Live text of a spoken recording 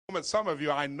Some of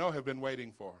you I know have been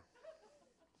waiting for.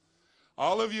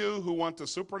 All of you who want to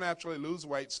supernaturally lose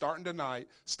weight starting tonight,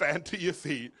 stand to your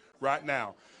feet right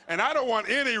now. And I don't want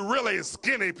any really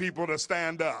skinny people to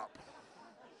stand up.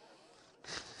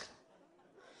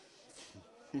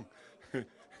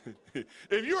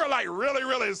 If you are like really,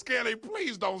 really skinny,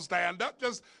 please don't stand up.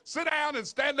 Just sit down and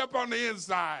stand up on the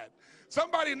inside.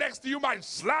 Somebody next to you might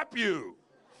slap you.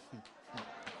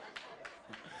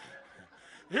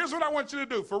 Here's what I want you to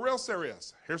do, for real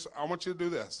serious. I want you to do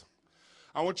this.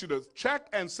 I want you to check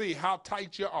and see how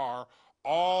tight you are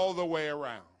all the way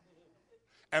around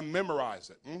and memorize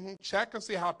it. Check and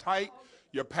see how tight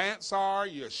your pants are,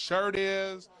 your shirt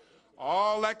is,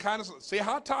 all that kind of stuff. See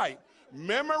how tight.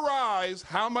 Memorize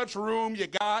how much room you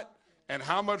got and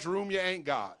how much room you ain't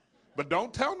got. But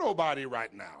don't tell nobody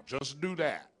right now. Just do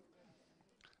that.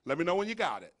 Let me know when you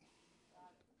got it.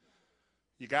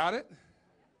 You got it?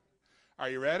 Are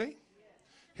you ready?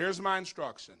 Here's my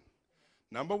instruction.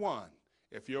 Number one,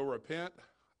 if you'll repent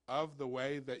of the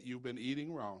way that you've been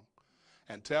eating wrong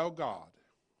and tell God,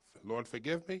 Lord,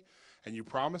 forgive me, and you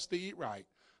promise to eat right,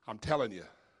 I'm telling you,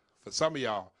 for some of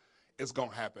y'all, it's going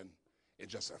to happen in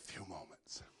just a few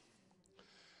moments.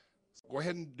 Go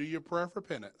ahead and do your prayer of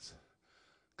repentance.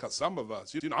 Because some of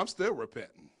us, I'm still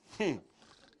repenting.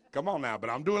 Come on now,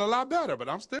 but I'm doing a lot better, but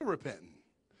I'm still repenting.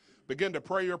 Begin to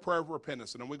pray your prayer of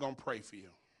repentance, and then we're going to pray for you.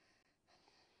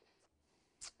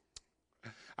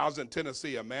 I was in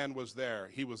Tennessee. A man was there.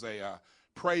 He was a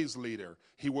praise leader.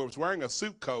 He was wearing a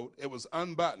suit coat. It was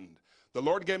unbuttoned. The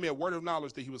Lord gave me a word of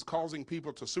knowledge that he was causing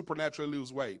people to supernaturally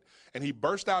lose weight. And he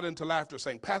burst out into laughter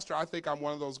saying, Pastor, I think I'm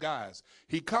one of those guys.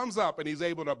 He comes up and he's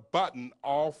able to button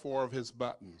all 4 of his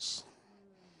buttons.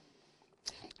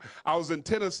 I was in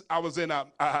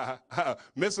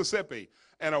Mississippi,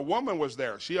 and a woman was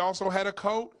there. She also had a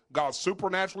coat. God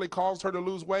supernaturally caused her to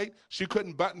lose weight. She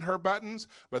couldn't button her buttons,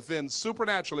 but then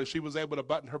supernaturally she was able to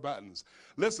button her buttons.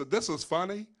 Listen, this is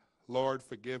funny. Lord,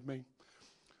 forgive me.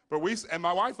 But and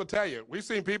my wife will tell you, we've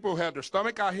seen people who had their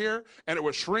stomach out here, and it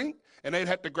would shrink, and they'd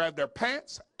have to grab their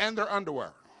pants and their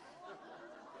underwear.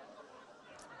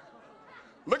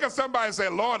 Look at somebody and say,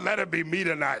 Lord, let it be me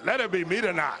tonight. Let it be me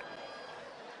tonight.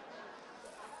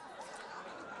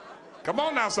 Come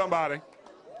on now, somebody.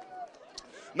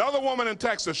 Another woman in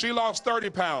Texas, she lost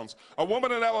 30 pounds. A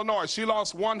woman in Illinois, she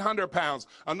lost 100 pounds.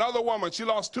 Another woman, she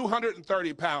lost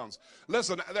 230 pounds.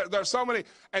 Listen, there's so many.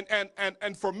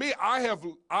 And for me, I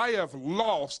have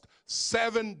lost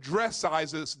 7 dress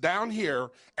sizes down here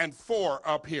and 4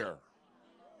 up here.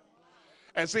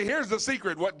 And see, here's the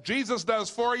secret. What Jesus does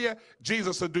for you,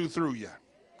 Jesus will do through you.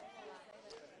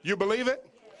 You believe it?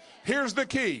 Here's the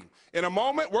key. In a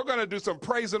moment, we're going to do some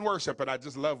praise and worship, and I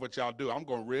just love what y'all do. I'm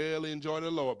going to really enjoy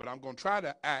the Lord, but I'm going to try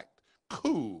to act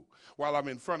cool while I'm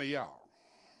in front of y'all.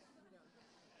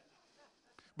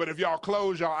 But if y'all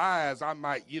close your eyes, I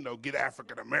might, get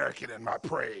African-American in my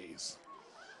praise.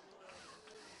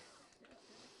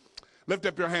 Lift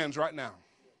up your hands right now.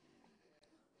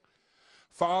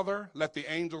 Father, let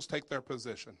the angels take their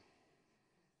position.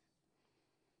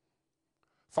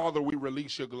 Father, we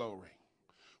release your glory.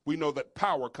 We know that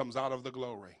power comes out of the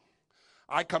glory.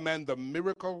 I command the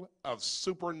miracle of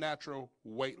supernatural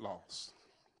weight loss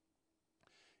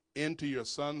into your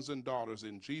sons and daughters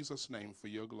in Jesus' name for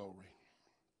your glory.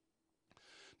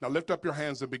 Now lift up your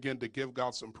hands and begin to give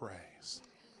God some praise.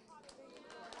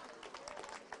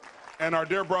 And our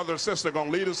dear brother and sister are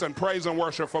going to lead us in praise and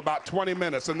worship for about 20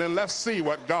 minutes, and then let's see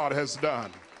what God has done.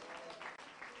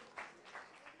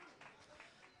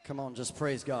 Come on, just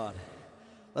praise God.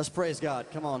 Let's praise God.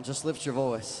 Come on, just lift your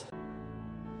voice.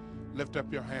 Lift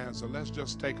up your hands and let's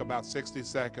just take about 60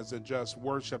 seconds and just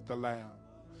worship the Lamb.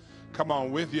 Come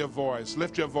on, with your voice.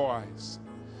 Lift your voice.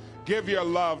 Give your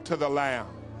love to the Lamb.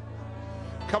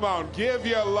 Come on, give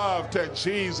your love to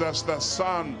Jesus, the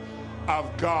Son of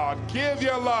God. Give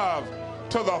your love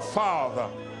to the Father.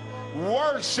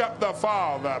 Worship the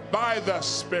Father by the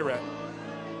Spirit.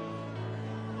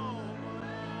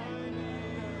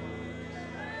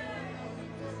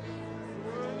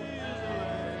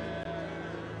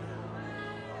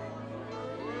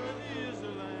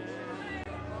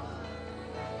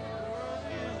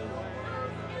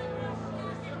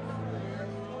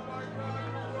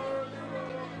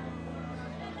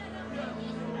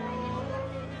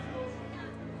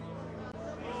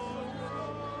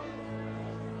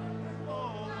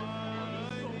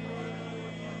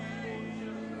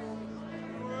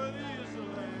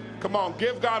 Come on,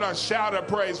 give God a shout of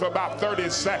praise for about 30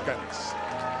 seconds.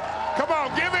 Come on,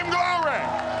 give him glory.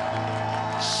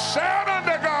 Shout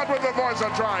unto God with the voice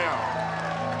of triumph.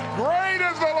 Great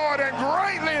is the Lord and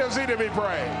greatly is he to be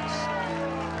praised.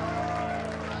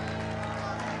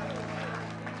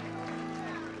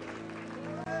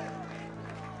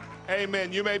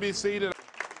 Amen. You may be seated.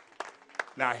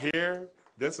 Now here,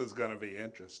 this is going to be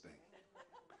interesting.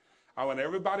 I want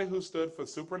everybody who stood for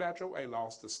supernatural weight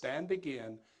loss to stand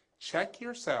again, check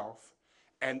yourself,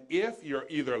 and if you're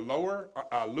either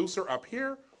looser up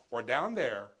here or down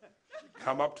there,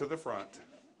 come up to the front.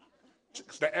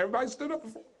 Everybody stood up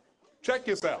before. Check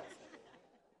yourself.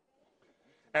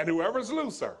 And whoever's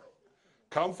looser,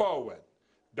 come forward.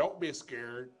 Don't be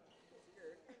scared.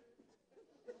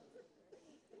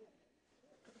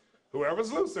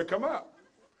 Whoever's looser, come up.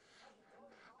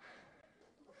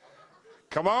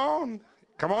 Come on.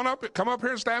 Come on up. Come up here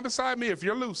and stand beside me if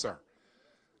you're looser.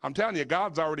 I'm telling you,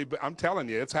 I'm telling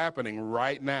you, it's happening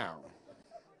right now.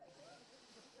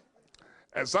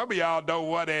 And some of y'all don't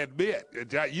want to admit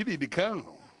it. You need to come.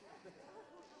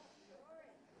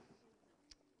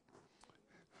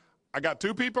 I got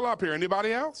 2 people up here.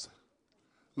 Anybody else?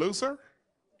 Looser?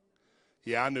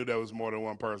 Yeah, I knew there was more than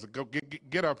one person. Go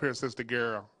get up here, Sister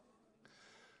Carol.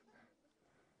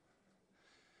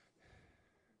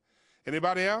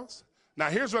 Anybody else? Now,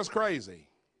 here's what's crazy.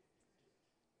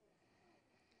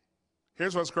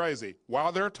 Here's what's crazy.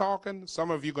 While they're talking, some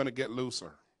of you are going to get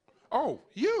looser. Oh,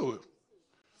 you're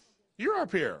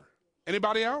up here.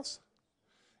 Anybody else?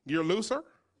 You're looser?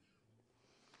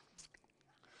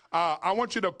 I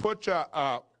want you to put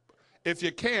if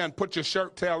you can, put your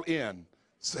shirt tail in.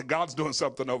 So God's doing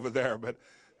something over there, but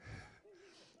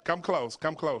come close,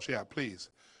 yeah,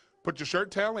 please. Put your shirt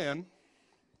tail in.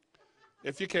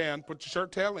 If you can, put your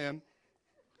shirt tail in.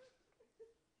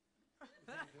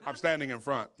 I'm standing in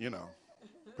front, you know.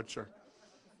 Put your,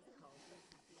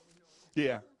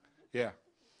 yeah.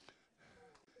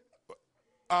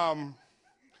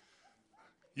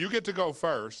 You get to go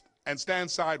first and stand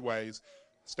sideways,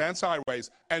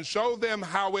 and show them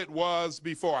how it was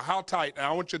before, how tight. And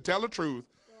I want you to tell the truth.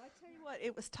 Well, I tell you what,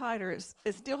 it was tighter.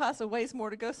 It still has a ways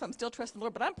more to go, so I'm still trusting the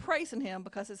Lord, but I'm praising him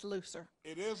because it's looser.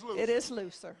 It is looser. It is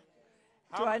looser.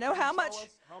 Do I know how much?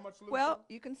 How much looser? Well,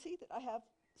 you can see that I have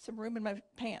some room in my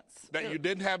pants. That you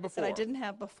didn't have before. That I didn't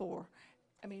have before.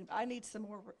 I mean, I need some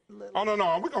more. Oh, no.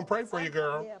 We're going to pray for you,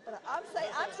 girl. Yeah, but I'm saying,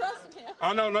 I'm trusting him.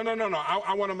 Oh, no.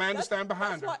 I want a man to stand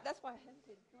behind her. That's why I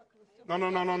hesitated.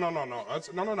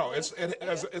 No.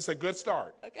 It's a good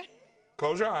start. Okay.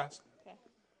 Close your eyes. Okay.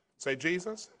 Say,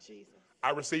 Jesus,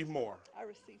 I receive more. I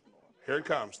receive more. Here it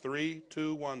comes. 3,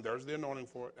 2, 1. There's the anointing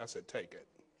for it. That's it. Take it.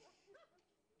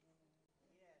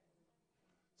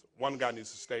 So one guy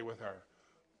needs to stay with her.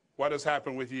 What has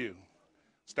happened with you?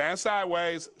 Stand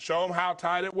sideways. Show them how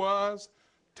tight it was.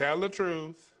 Tell the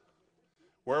truth.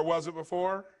 Where was it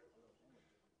before?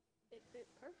 It fit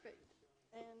perfect.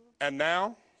 And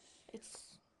now?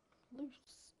 It's loose.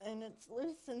 And it's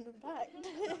loose in the back.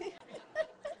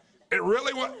 It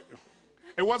really was?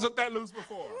 It wasn't that loose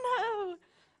before? No.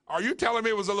 Are you telling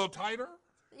me it was a little tighter?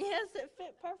 Yes, it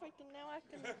fit perfect, and now I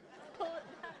can pull it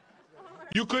back.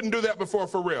 You couldn't do that before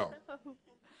for real? No.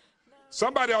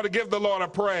 Somebody ought to give the Lord a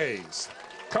praise.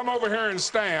 Come over here and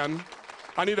stand.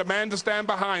 I need a man to stand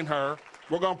behind her.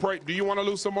 We're going to pray. Do you want to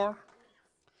lose some more?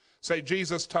 Say,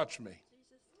 Jesus, touch me. Jesus,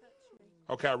 touch me.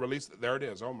 Okay, I release it. There it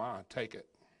is. Oh, my. Take it.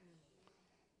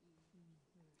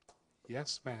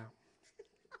 Yes, ma'am.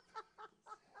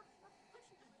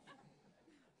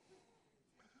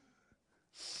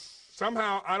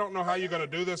 Somehow, I don't know how you're going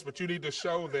to do this, but you need to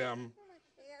show them.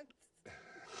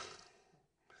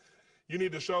 You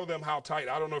need to show them how tight.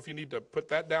 I don't know if you need to put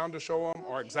that down to show them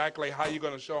or exactly how you're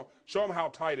going to show them how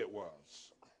tight it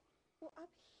was. Well, up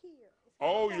here.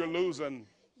 Oh, you're losing.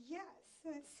 Yes.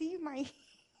 See my.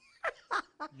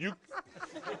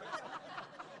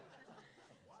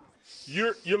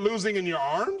 You're losing in your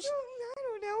arms? I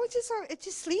don't know. It's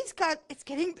just sleeves got. It's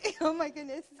getting. Oh my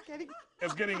goodness.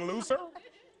 It's getting looser?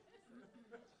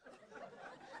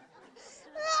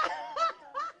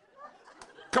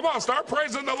 Come on, start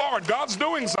praising the Lord. God's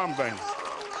doing something. Oh,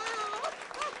 wow.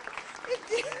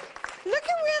 Look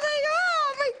at where they are.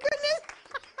 Oh my goodness.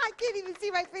 I can't even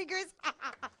see my fingers.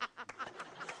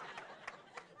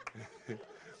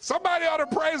 Somebody ought to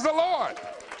praise the Lord.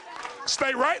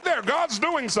 Stay right there. God's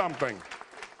doing something.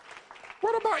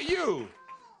 What about you,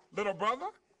 little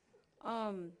brother?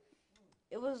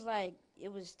 It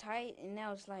was tight, and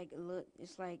now it's like loose.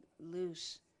 It's like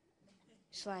loose.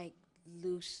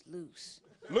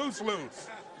 Loose.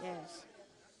 Yes.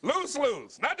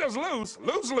 Loose. Not just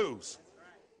loose.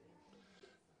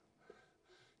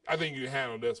 I think you can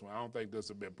handle this one. I don't think this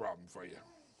will be a problem for you.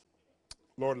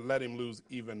 Lord, let him lose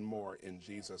even more in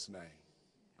Jesus' name.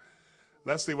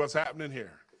 Let's see what's happening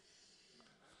here.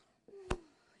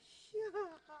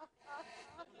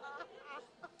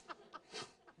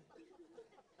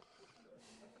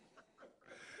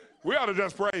 We ought to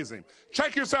just praise him.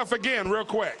 Check yourself again real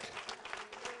quick.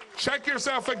 Check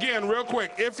yourself again real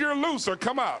quick. If you're looser,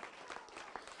 come up.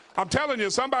 I'm telling you,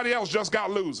 somebody else just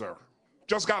got looser.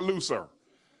 Just got looser.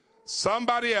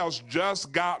 Somebody else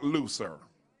just got looser.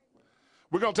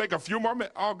 We're going to take a few more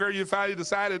minutes. Oh, girl, you finally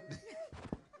decided.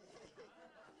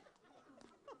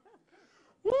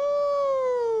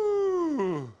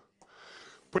 Woo!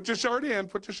 Put your shirt in.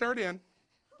 Put your shirt in.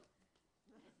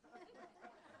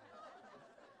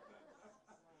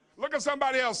 Look at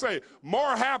somebody else say,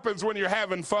 more happens when you're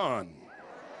having fun.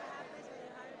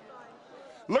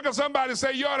 Look at somebody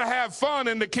say, you ought to have fun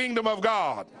in the kingdom of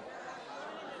God.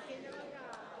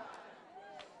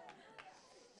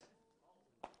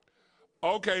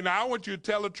 Okay, now I want you to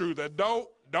tell the truth. And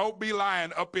don't be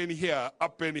lying up in here,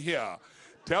 up in here.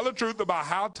 Tell the truth about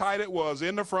how tight it was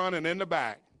in the front and in the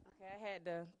back. Okay, I had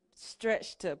to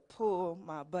stretch to pull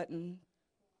my button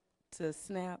to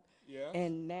snap. Yeah.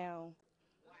 And now,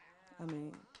 I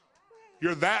mean.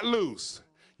 You're that loose.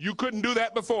 You couldn't do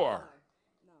that before.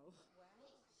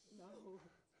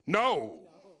 No.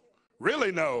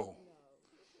 Really no.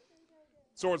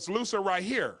 So it's looser right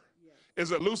here. Is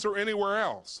it looser anywhere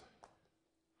else?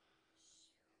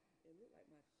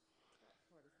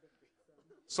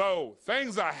 So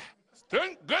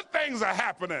good things are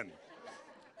happening.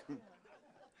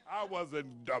 I wasn't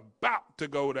about to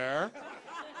go there.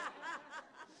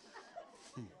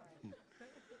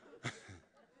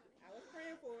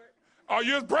 Oh,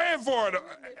 you was praying for it.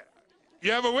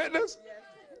 You have a witness? Yes.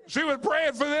 She was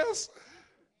praying for this?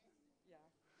 Yeah.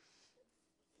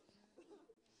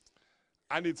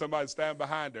 I need somebody to stand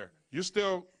behind her. You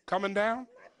still coming down?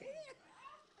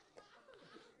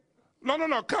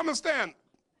 No. Come and stand.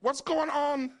 What's going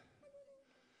on?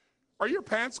 Are your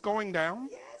pants going down?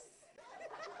 Yes.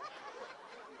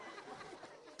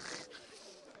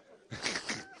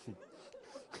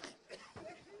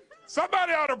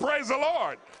 Somebody ought to praise the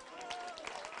Lord.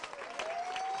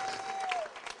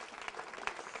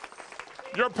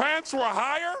 Your pants were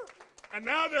higher, and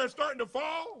now they're starting to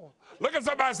fall. Look at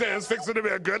somebody say, it's fixing to be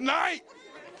a good night.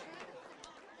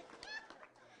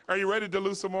 Are you ready to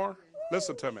lose some more?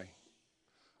 Listen to me.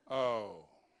 Oh.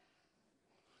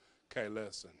 Okay,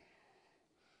 listen.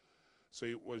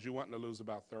 So was you wanting to lose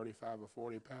about 35 or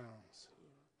 40 pounds?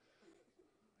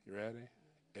 You ready?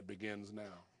 It begins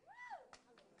now.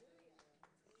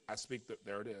 I speak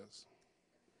there it is.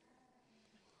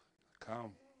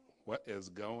 Come. What is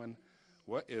going on?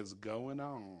 My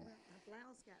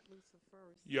blouse got looser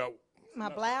first. Yo. My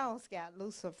blouse got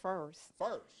looser first.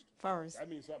 First. That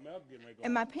means something else getting ready to go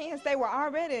And my pants, they were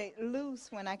already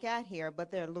loose when I got here, but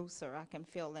they're looser. I can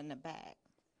feel in the back.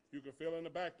 You can feel in the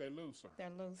back they're looser.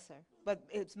 They're looser. But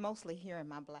it's mostly here in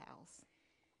my blouse.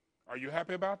 Are you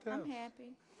happy about that? I'm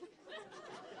happy.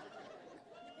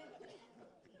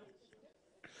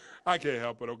 I can't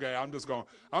help it, okay? I'm going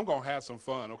to have some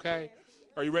fun, okay?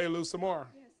 Are you ready to lose some more?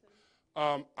 Yes,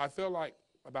 sir. I feel like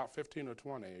about 15 or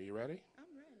 20. Are you ready? I'm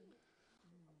ready.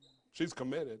 She's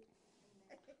committed.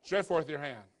 Stretch forth your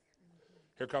hand.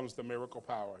 Here comes the miracle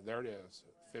power. There it is.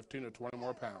 15 or 20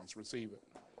 more pounds. Receive it.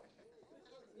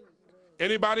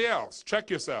 Anybody else? Check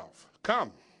yourself.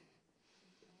 Come.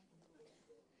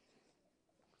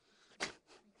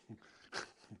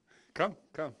 Come.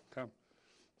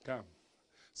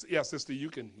 Yeah, sister,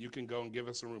 you can go and give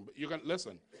us some room. But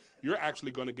listen, you're actually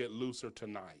going to get looser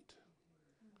tonight.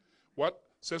 What,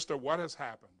 sister, what has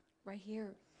happened? Right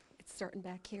here. It's starting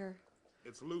back here.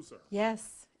 It's looser.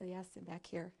 Yes, and back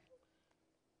here.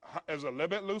 Is it a little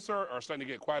bit looser or starting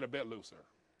to get quite a bit looser?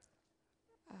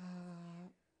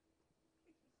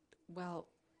 Well,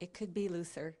 it could be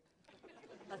looser.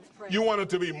 Let's pray. You want it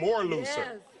to be more looser.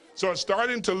 Yes. So it's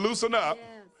starting to loosen up.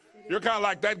 Yes, You're kind of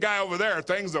like that guy over there.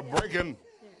 Things are breaking.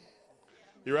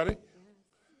 You ready? Yes.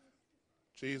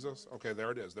 Jesus. Okay,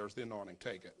 there it is. There's the anointing.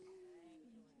 Take it.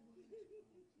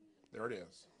 There it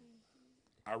is.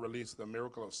 I release the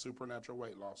miracle of supernatural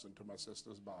weight loss into my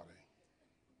sister's body.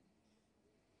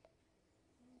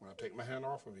 When I take my hand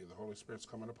off of you, the Holy Spirit's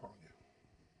coming upon you.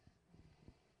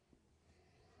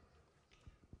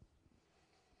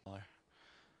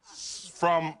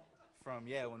 From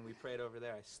when we prayed over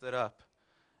there, I stood up,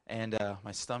 and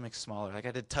my stomach's smaller. Like I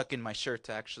had to tuck in my shirt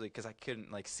to actually, because I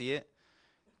couldn't see it,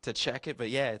 to check it.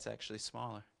 But yeah, it's actually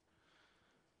smaller.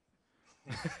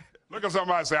 Look at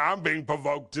somebody say, I'm being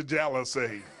provoked to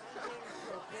jealousy.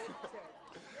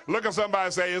 Look at somebody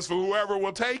say, it's for whoever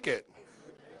will take it.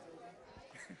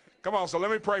 Come on, so let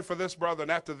me pray for this brother,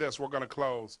 and after this, we're going to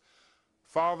close.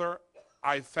 Father,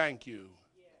 I thank you.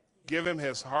 Give him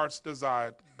his heart's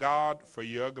desire, God, for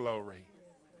your glory.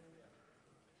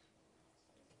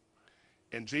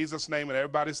 In Jesus' name, and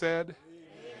everybody said, amen.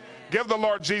 Give the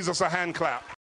Lord Jesus a hand clap.